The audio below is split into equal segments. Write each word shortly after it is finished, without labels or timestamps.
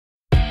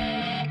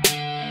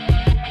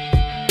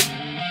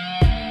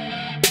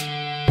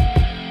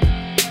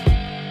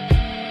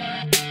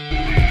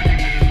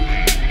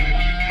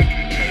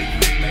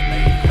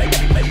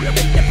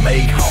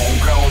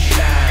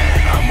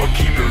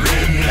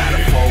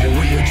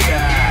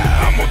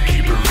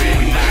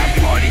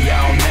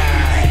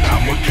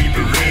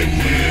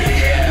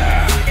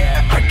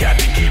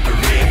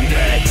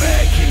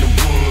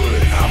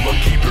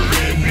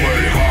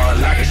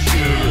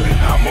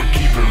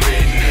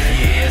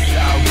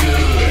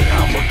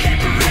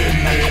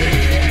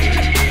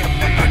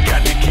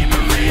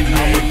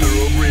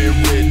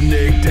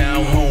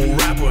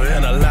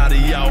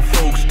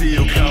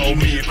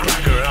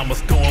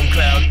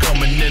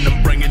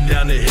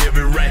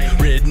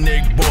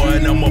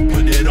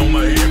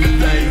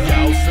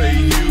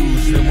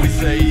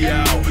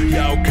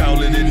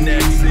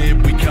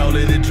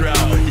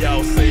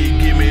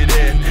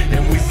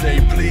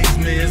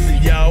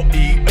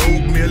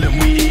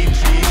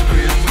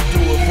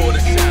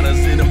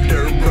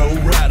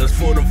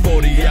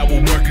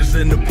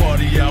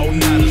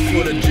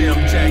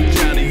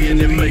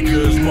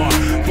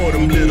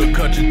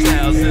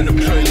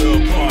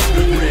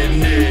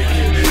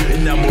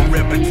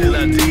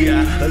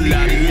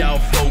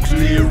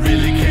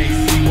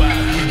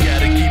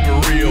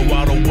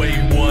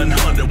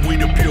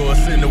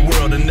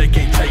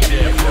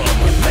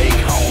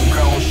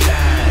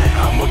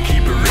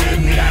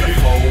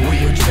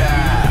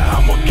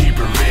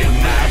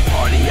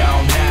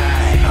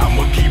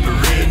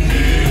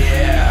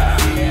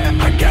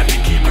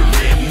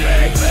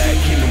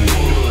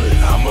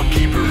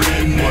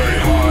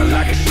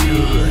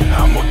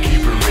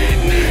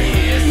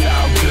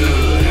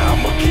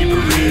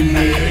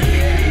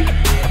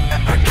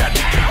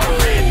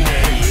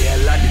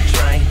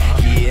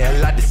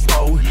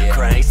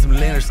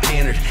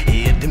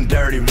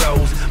dirty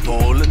roads.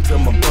 Pull it to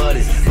my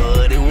buddies,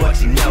 buddy,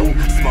 what you know?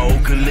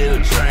 Smoke a little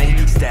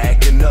drink,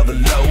 stack another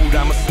load.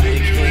 I'm a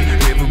slick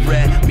hit, river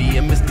rat, me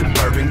and Mr.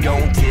 Bourbon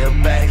gon' tip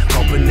back,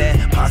 bumping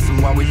that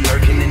possum while we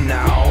lurking and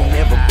all.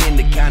 Never been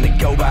the kind to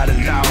go by the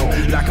law,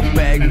 like a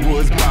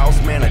backwoods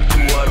boss, man, I do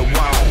what I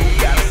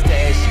want. Got a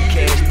stash of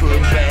cash,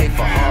 put back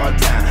for hard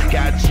time.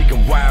 Got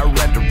chicken wire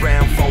wrapped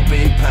around 4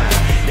 big pine.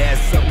 That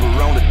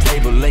supper on the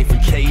table ain't from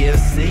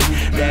KFC.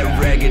 That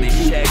raggedy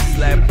shack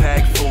slap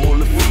pack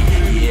full of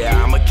feet.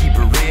 Yeah, I'ma keep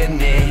it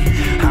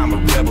redneck, I'm a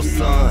rebel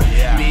son.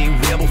 Big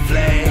rebel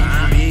flag,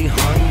 big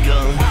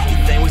hunger. You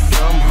think we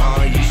some,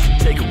 huh? You should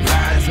take a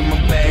ride to my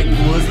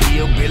backwoods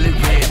hillbilly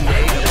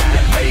redneck.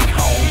 Make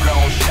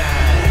homegrown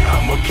shine,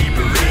 I'ma keep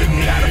it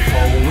redneck. Got a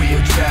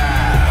 4-wheel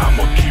drive,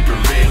 I'ma keep it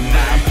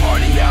redneck.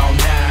 Party all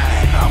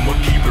night, I'ma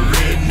keep it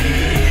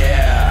redneck.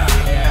 Yeah,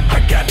 I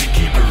got to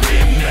keep it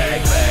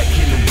redneck. Back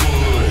in the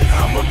woods,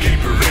 I'ma keep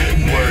it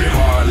redneck. Work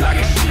hard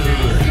like I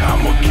should,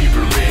 I'ma keep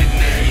it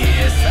redneck.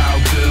 Yeah, it's all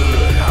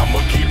good, I'ma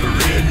keep it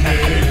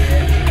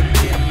redneck.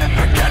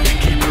 I got to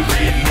keep it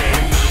redneck.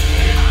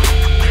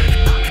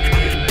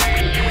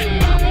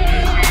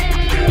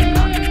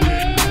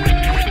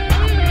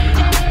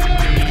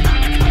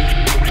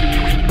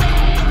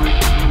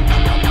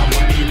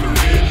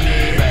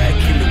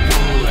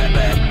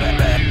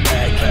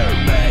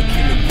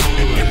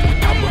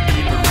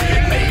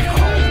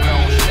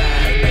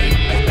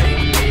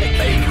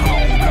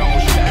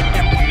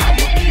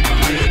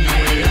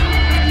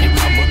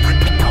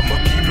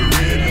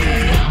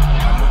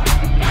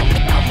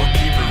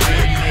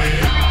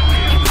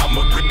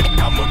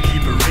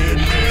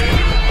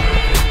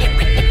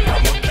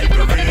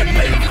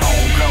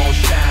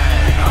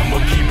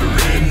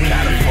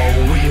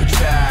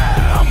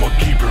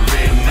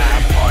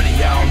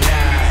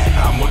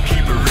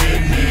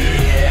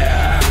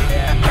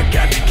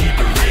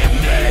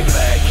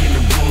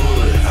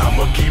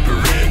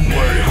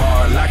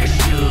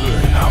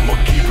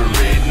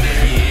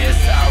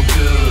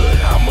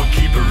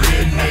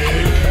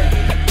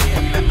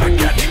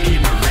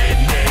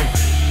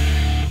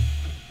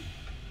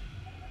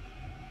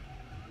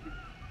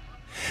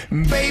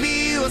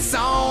 Baby, a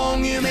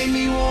song, you make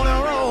me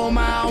wanna roll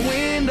my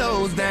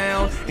windows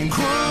down and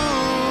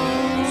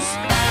cruise.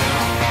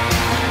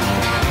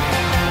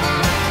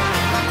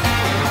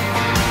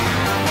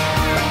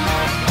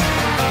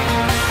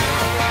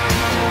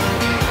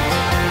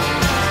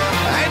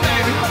 Hey,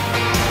 baby.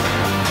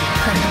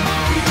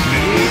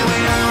 Yeah,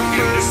 when I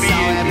first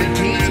saw that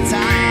bikini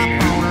top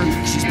on her,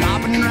 she's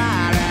popping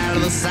right out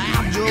of the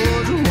South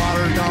Georgia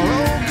water.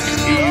 Oh,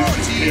 good Lord,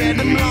 she had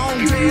them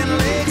long tan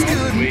legs,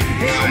 couldn't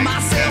help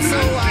myself, so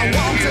I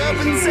walked up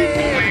and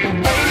said,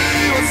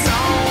 baby, what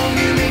song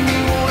you make me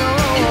wanna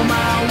roll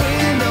my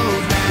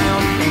windows down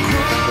and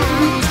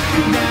cruise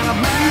down a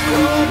back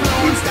road,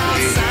 blowing stop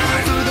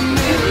signs through the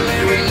middle of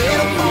every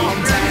little farm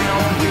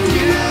town with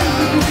you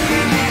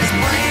in this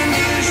brand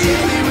new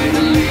Chevy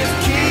with a lift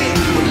kit.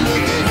 Would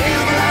look a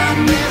hell of a lot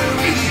better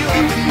with you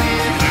up in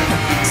there.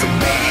 So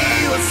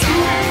baby, what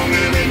song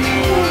you make me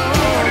wanna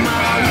roll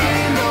my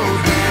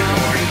windows down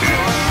and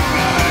cruise.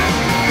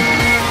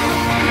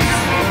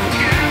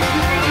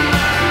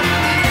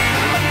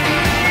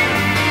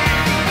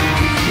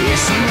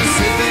 She was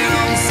sipping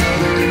on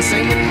Southern,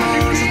 singing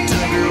Marshall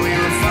Tucker. We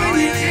were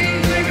falling in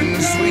love in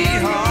the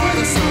sweetheart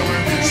of summer.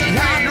 She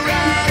hopped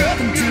right up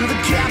into the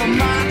cab of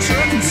my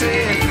truck and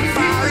said,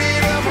 fire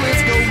it up,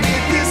 let's go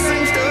get this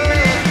thing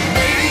started.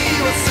 Baby,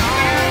 what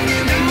song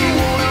you make me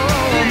wanna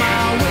roll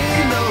my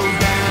windows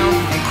down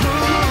and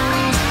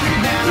cruise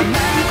down a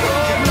back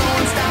road,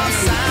 blowing stop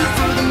signs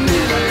through the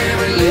middle of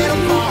every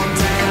little farm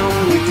town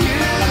with you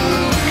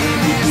in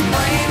this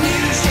brand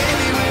new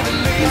Chevy with a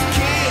lift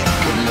kit.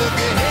 Would look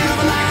a hell of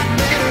a lot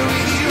better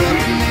with you up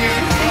in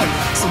there.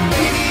 So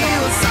baby,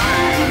 what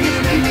song you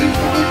make me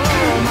wanna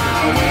roll my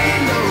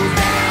windows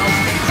down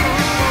and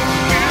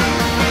cruise.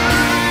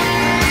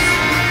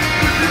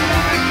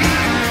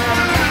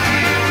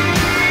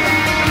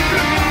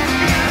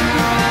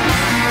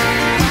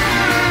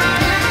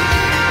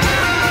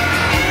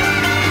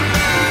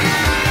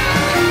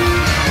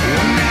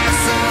 When that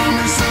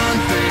summer sun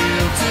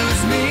fell to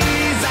its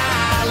knees,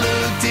 I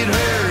looked at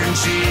her and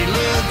she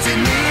looked at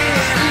me,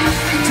 and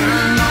I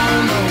turned on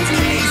those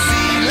KC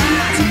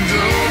lights and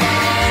drove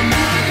all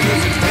night,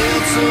 'cause it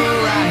felt so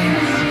right.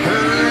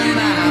 Her and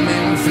I,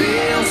 man, we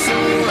felt so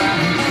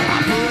right. I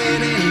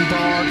put in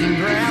park and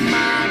grabbed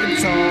my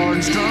guitar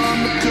and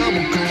strummed a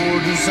couple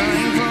chords and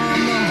sang from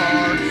the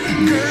heart.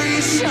 Girl,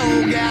 you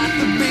sure got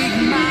the beat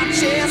in my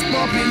chest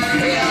bumping.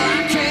 Hell,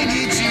 I can't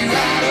get you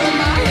out of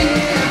my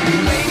head.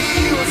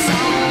 Baby, what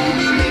song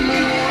you make me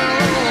wanna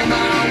roll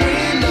my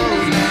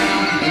windows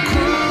down and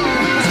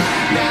cruise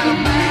down a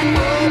back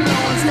road,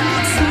 blowing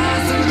stop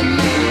signs through the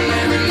middle of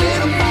every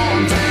little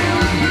farm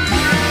town with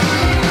you.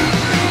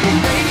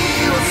 Baby,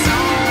 what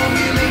song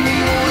you make me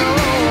wanna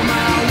roll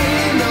my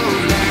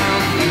windows down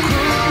and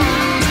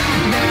cruise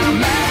down a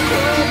back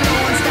road,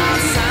 blowing stop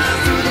signs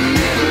through the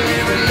middle of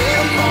every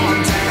little farm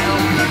town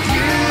with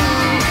you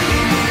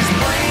in this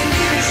brand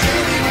new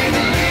Chevy.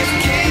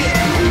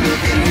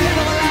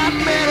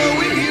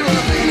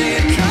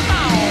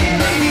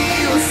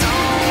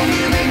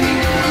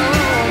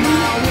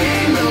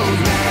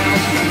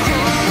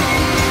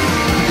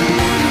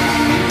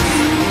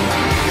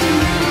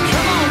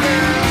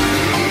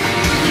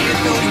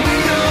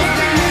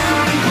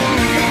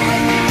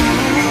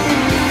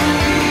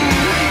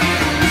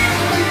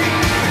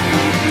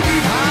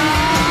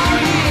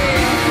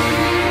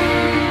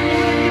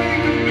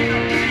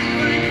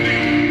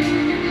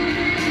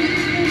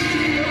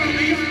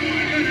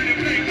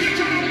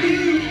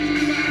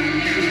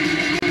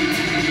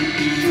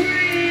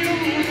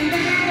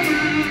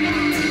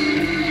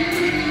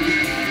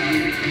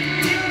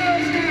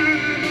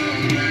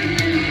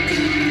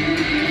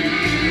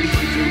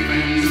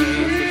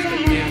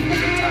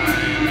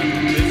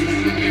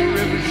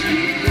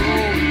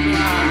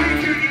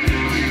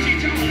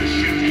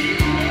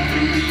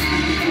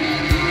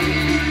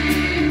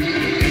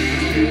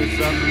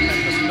 up at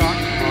the stock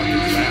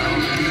market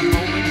sound. You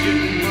only get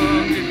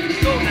mugged if you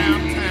go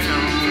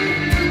downtown.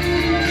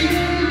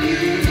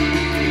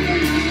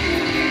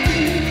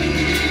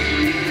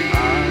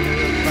 I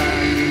live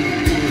back in the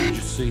woods,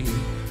 you see,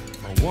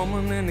 my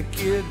woman and the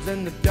kids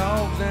and the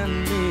dogs and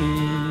me.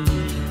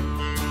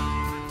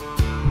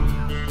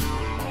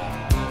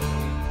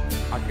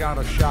 I got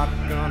a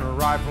shotgun, a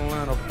rifle,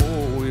 and a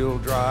four-wheel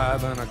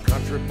drive, and a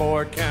country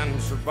boy can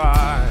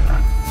survive.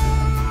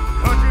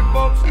 Country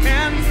folks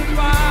can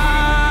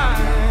survive.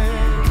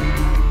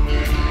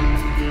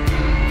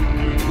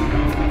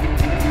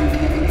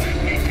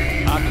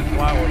 I can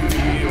plow a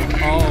field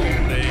all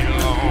day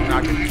long.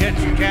 I can catch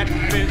a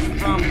catfish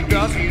from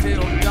dusk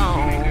till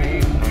dawn.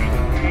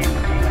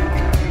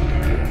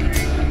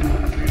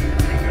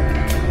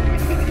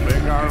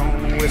 Make our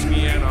own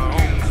whiskey and our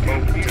own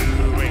smoke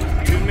too.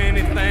 Ain't too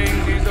many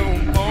things these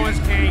old boys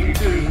can't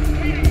do.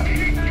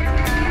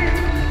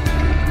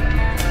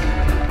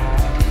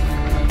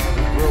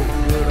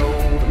 Good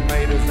old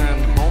tomatoes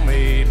and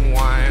homemade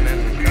wine, and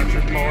the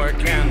country boy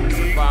can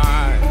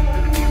survive.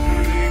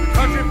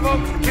 Country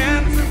folks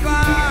can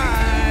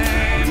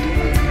survive.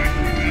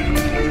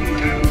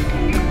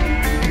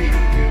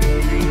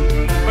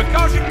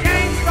 Because you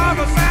can't starve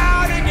us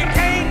out and you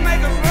can't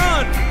make us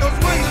run. Those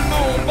swinging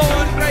old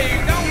boys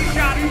raised on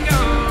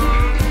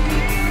shotgun.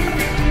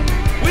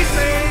 We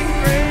say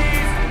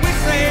grace, we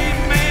say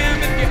ma'am.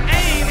 If you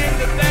ain't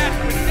into that,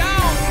 we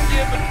don't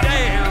give a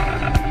damn.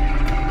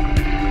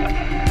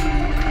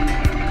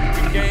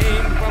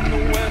 From the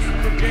West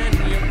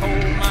Virginia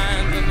coal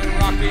mines and the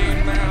Rocky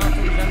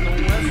Mountains and the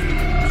western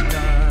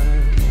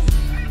skies.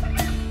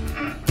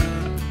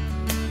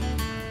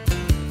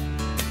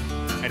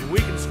 And we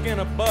can skin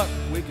a buck,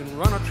 we can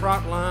run a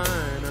trot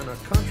line, and a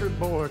country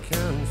boy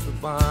can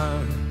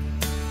survive.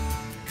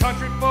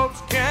 Country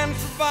folks can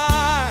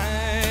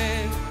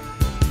survive.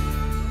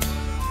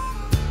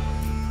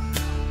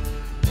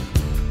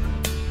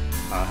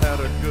 I had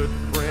a good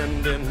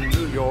friend in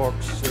New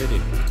York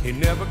City. He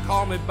never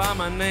called me by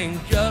my name,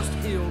 just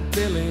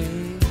Hillbilly.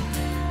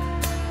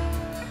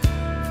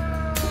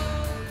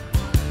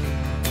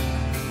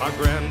 My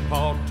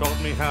grandpa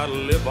taught me how to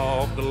live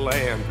off the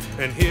land,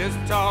 and his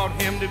taught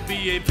him to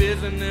be a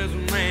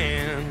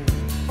businessman.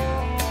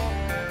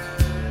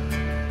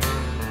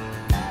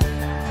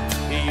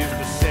 He used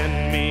to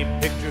send me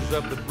pictures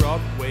of the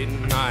Broadway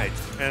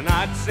nights, and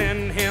I'd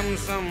send him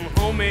some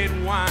homemade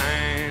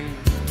wine.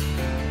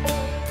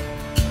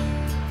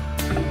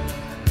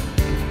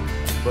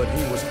 But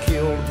he was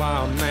killed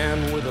by a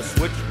man with a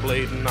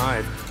switchblade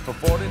knife. For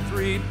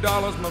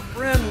 $43, my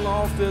friend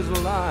lost his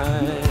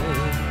life.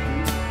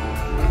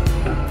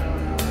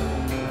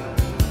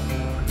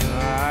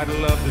 I'd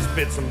love to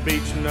spit some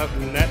beach nut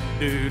in that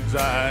dude's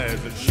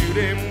eyes and shoot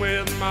him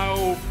with my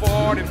old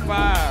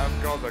 45,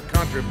 'cause a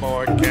country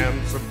boy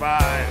can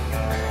survive.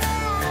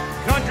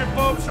 Country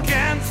folks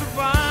can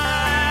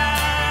survive.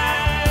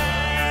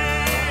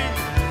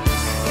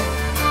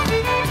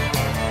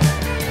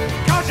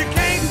 You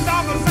can't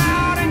stop us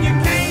out and you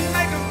can't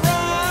make us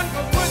run,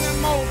 'cause we're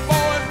them old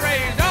boys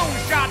raised on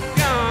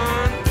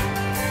shotgun.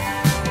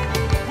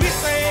 We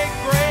say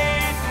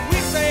grace, we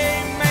say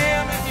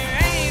ma'am. If you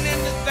ain't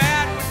into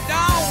that, we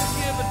don't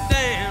give a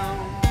damn.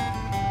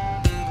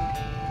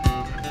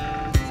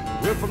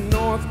 We're from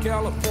North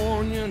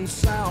California and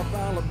South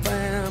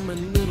Alabama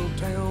and little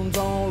towns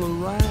all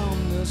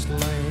around this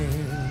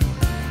land.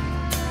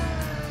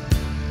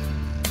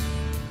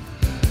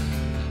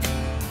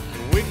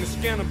 We can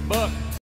skin a buck,